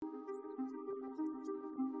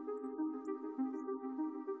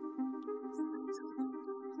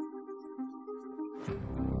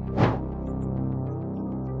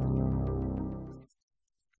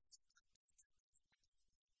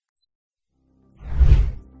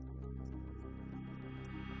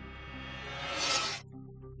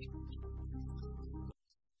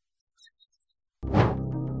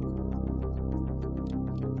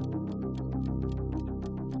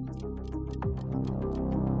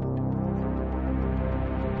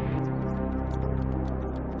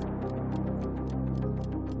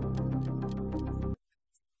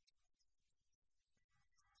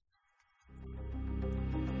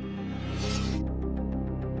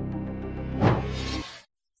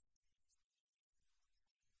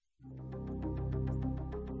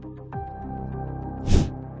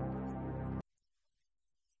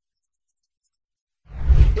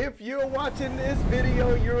If you're watching this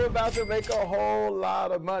video, you're about to make a whole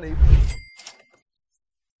lot of money.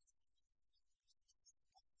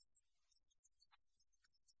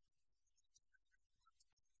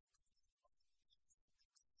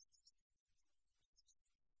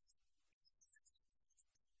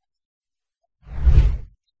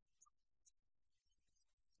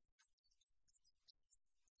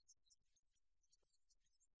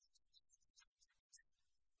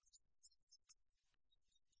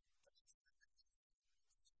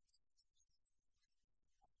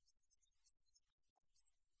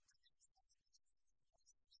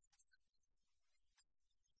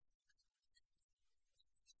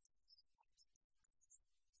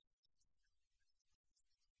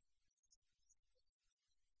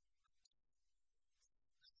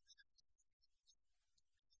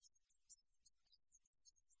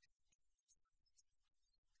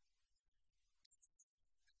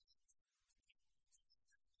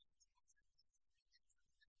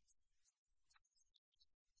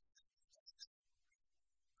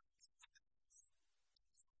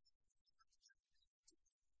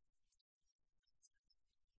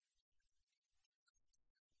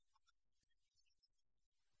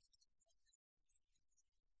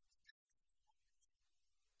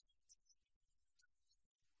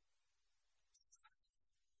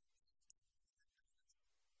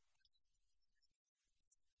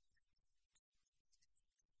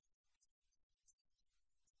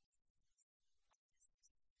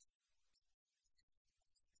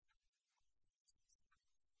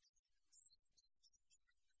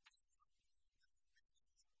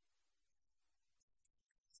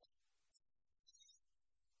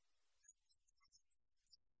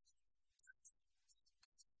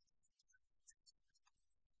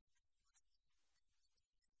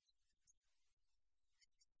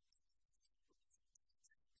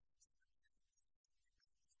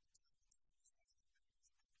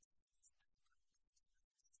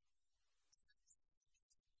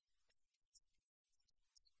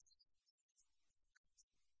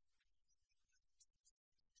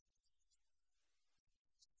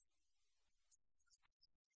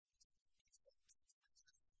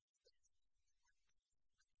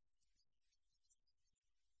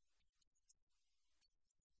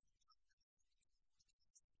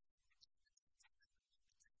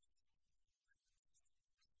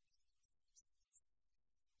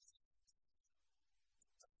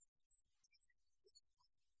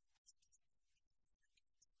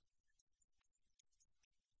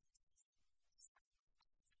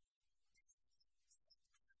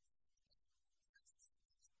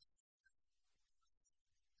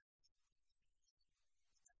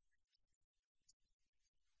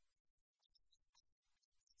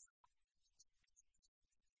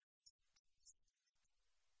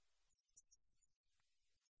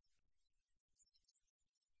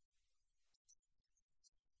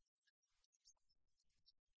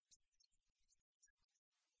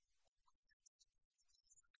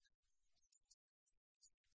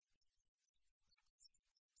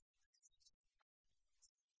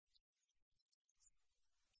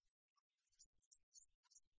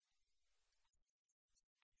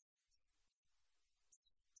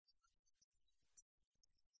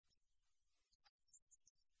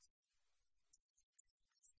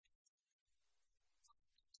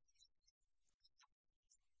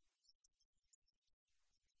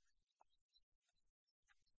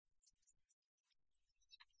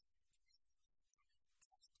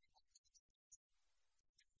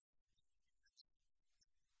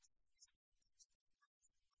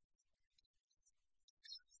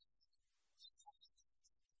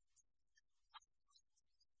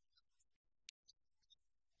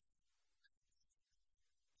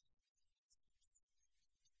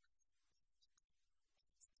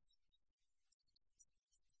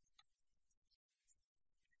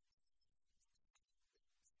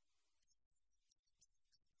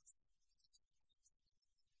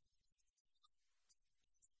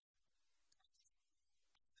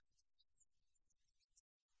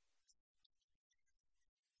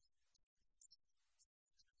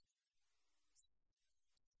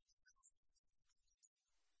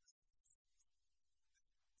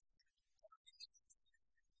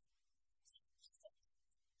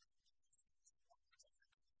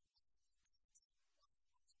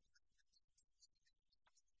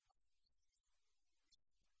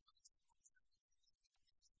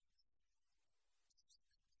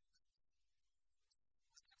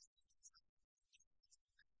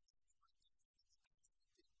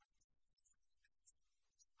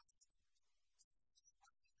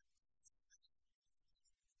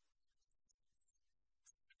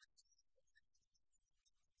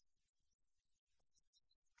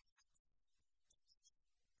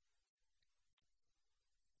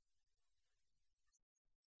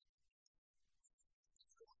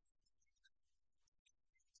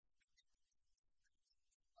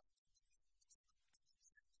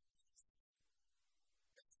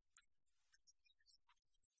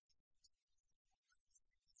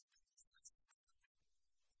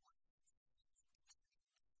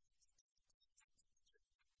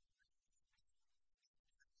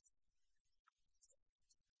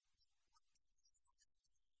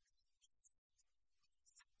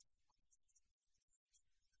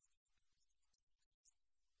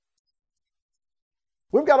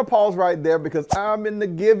 We've got to pause right there because I'm in the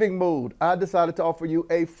giving mood. I decided to offer you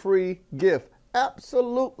a free gift,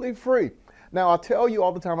 absolutely free. Now, I tell you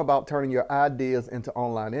all the time about turning your ideas into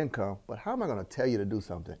online income, but how am I going to tell you to do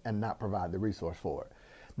something and not provide the resource for it?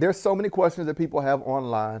 There's so many questions that people have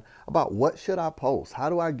online about what should I post? How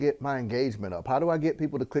do I get my engagement up? How do I get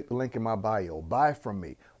people to click the link in my bio, buy from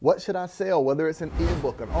me? What should I sell? Whether it's an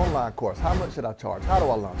ebook, an online course, how much should I charge? How do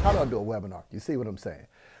I launch? How do I do a webinar? You see what I'm saying?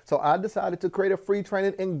 So I decided to create a free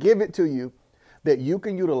training and give it to you that you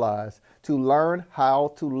can utilize to learn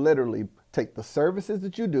how to literally take the services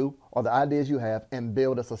that you do or the ideas you have and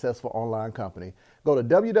build a successful online company. Go to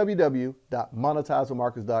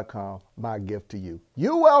www.monetizewithmarcus.com. My gift to you.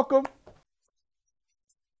 You're welcome.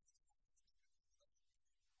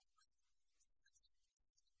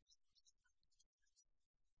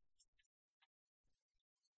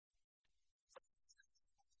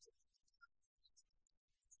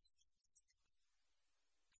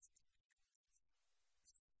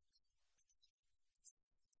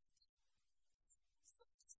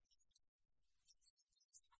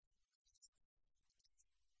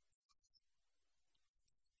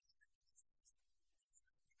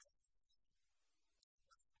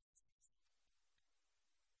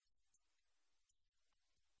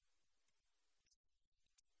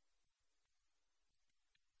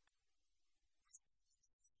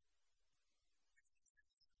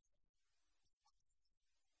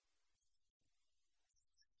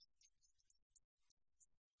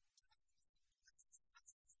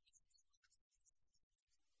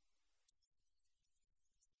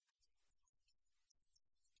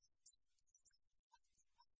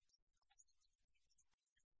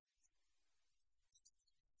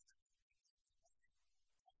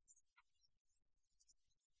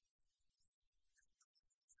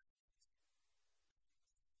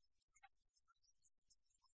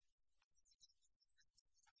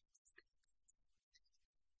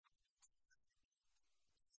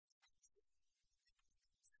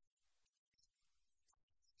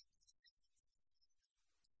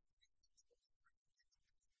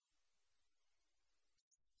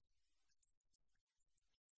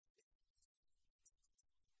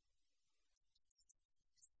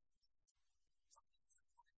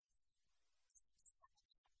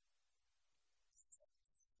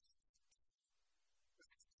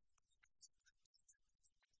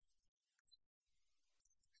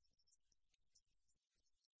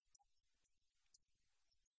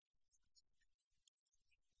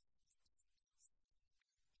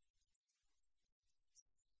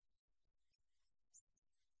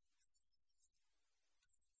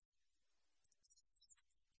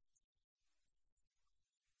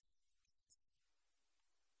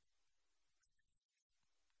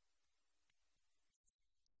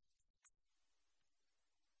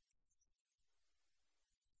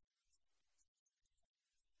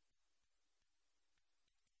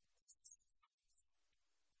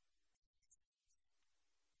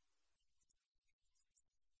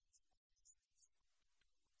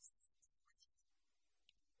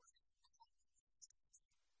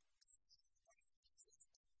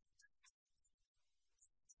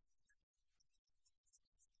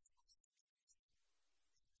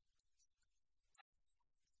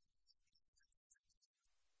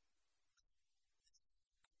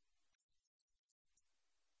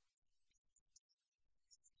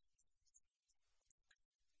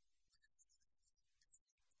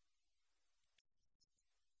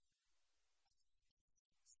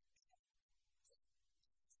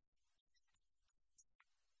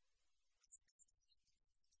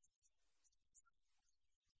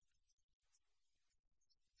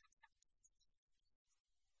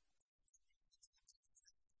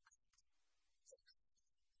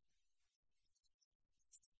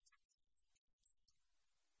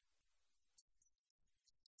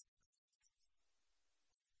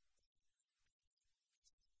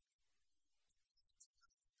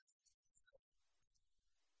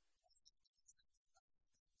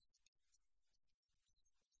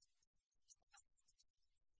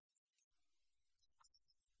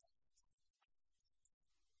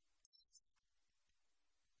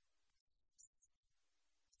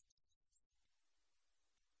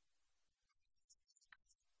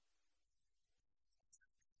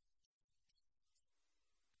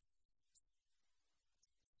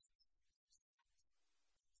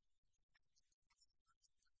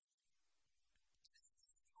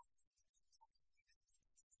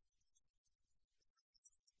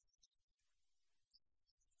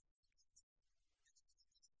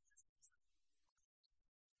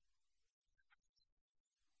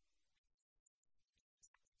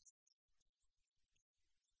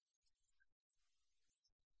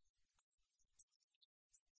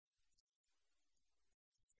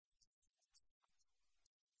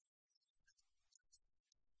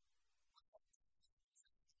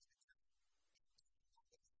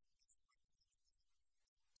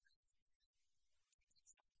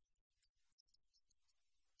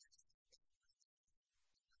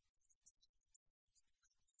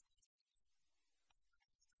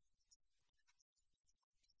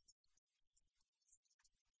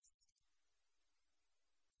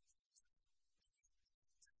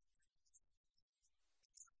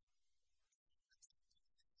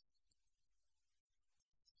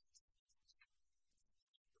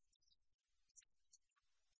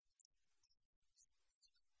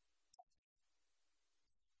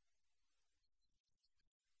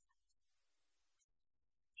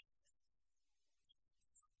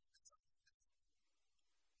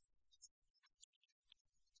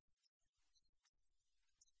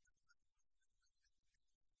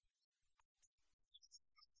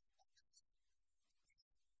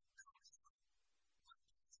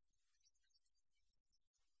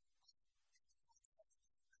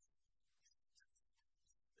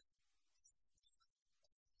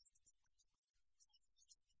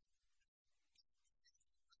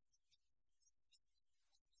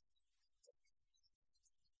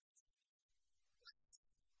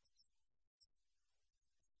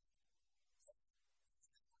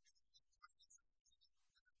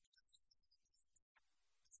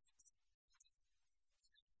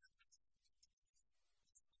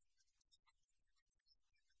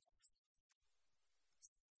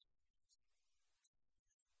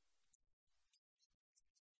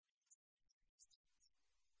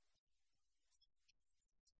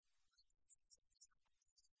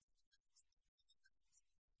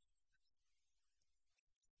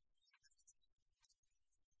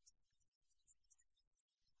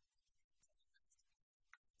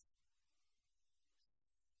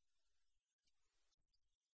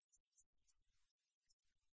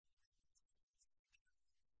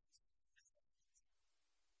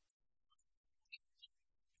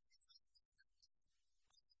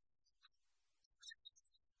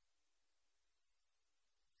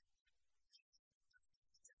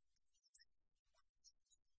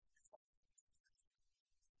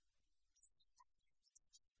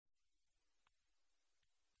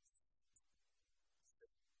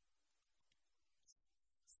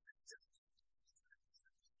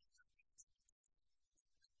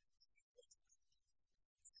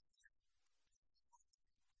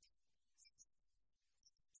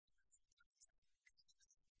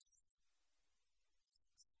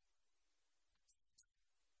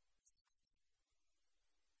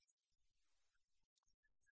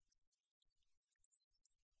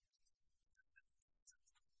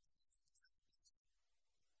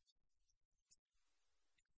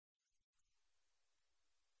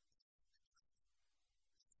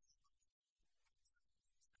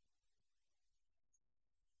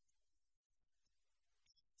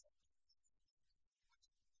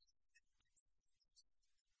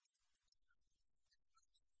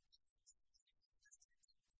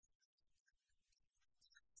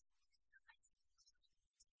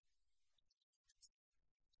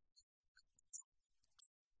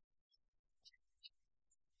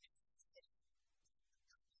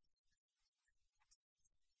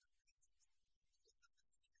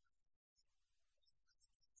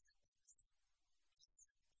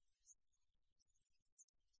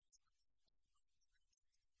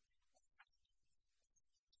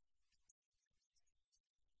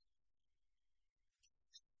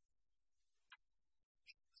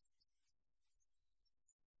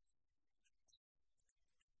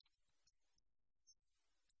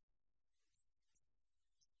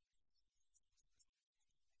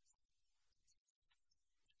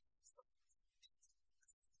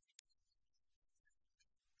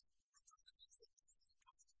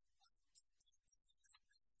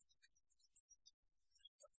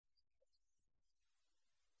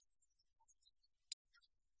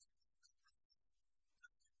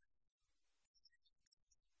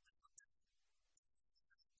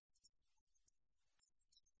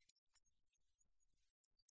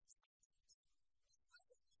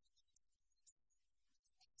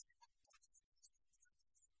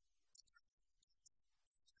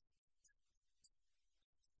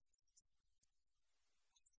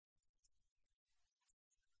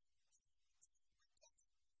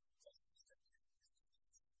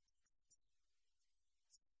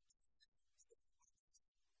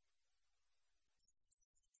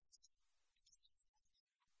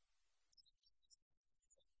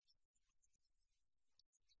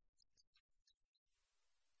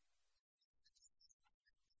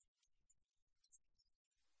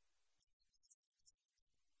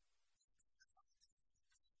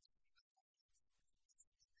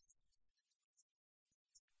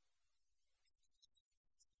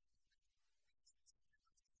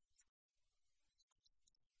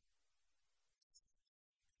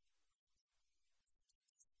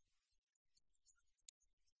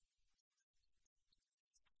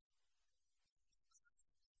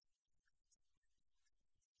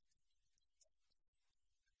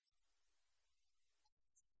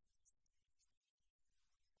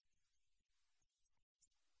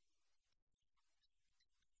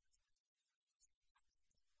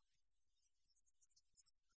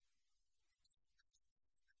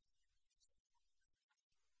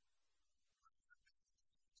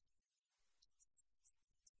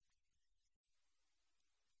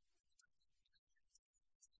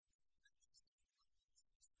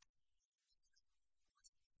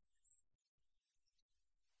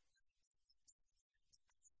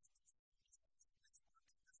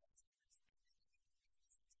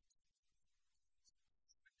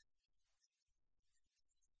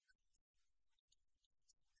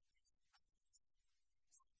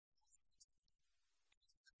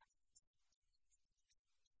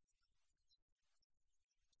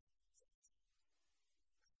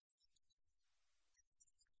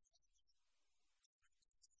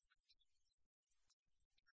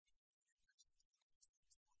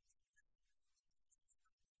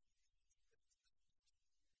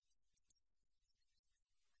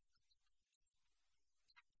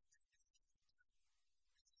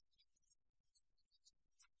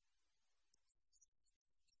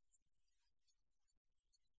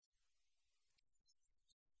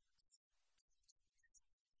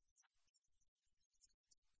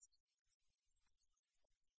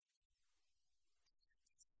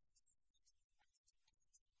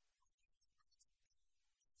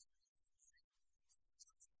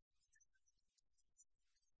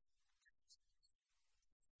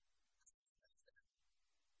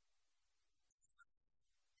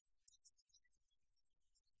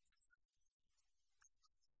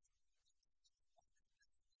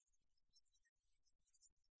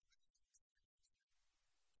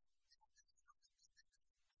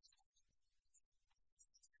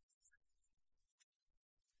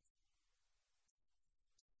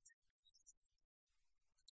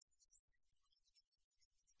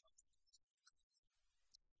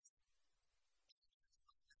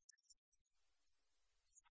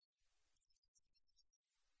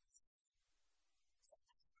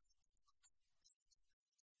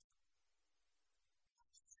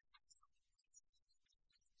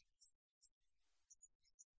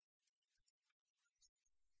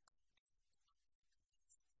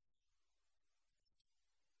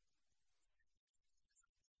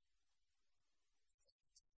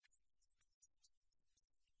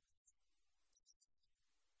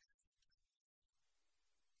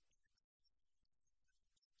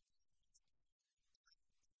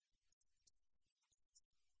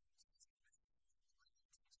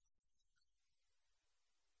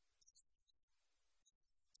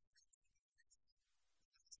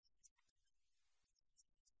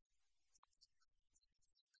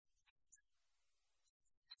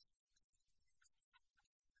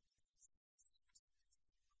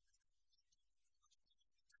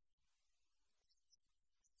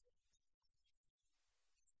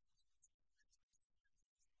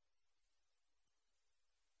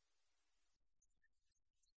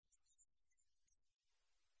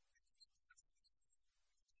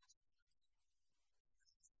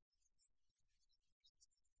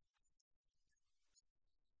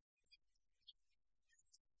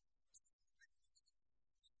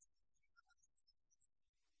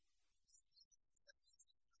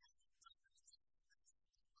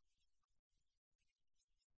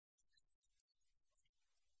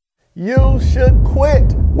 You should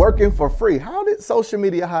quit working for free. How did social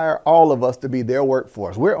media hire all of us to be their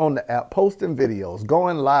workforce? We're on the app posting videos,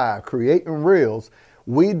 going live, creating reels.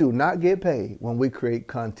 We do not get paid when we create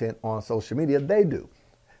content on social media. They do,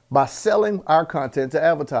 by selling our content to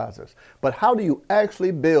advertisers. But how do you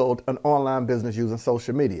actually build an online business using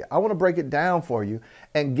social media? I want to break it down for you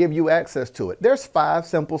and give you access to it. There's 5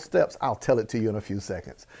 simple steps. I'll tell it to you in a few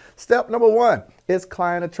seconds. Step number 1 is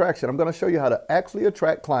client attraction. I'm going to show you how to actually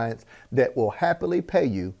attract clients that will happily pay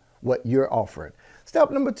you what you're offering.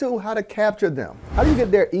 Step number 2, how to capture them. How do you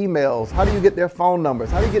get their emails? How do you get their phone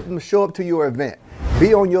numbers? How do you get them to show up to your event?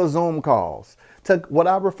 Be on your Zoom calls. To what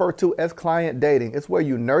I refer to as client dating. It's where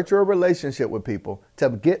you nurture a relationship with people to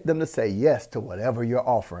get them to say yes to whatever you're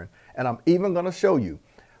offering. And I'm even going to show you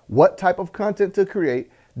what type of content to create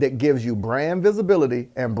that gives you brand visibility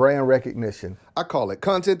and brand recognition. I call it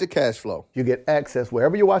content to cash flow. You get access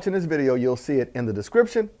wherever you're watching this video. You'll see it in the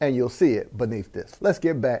description and you'll see it beneath this. Let's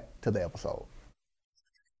get back to the episode.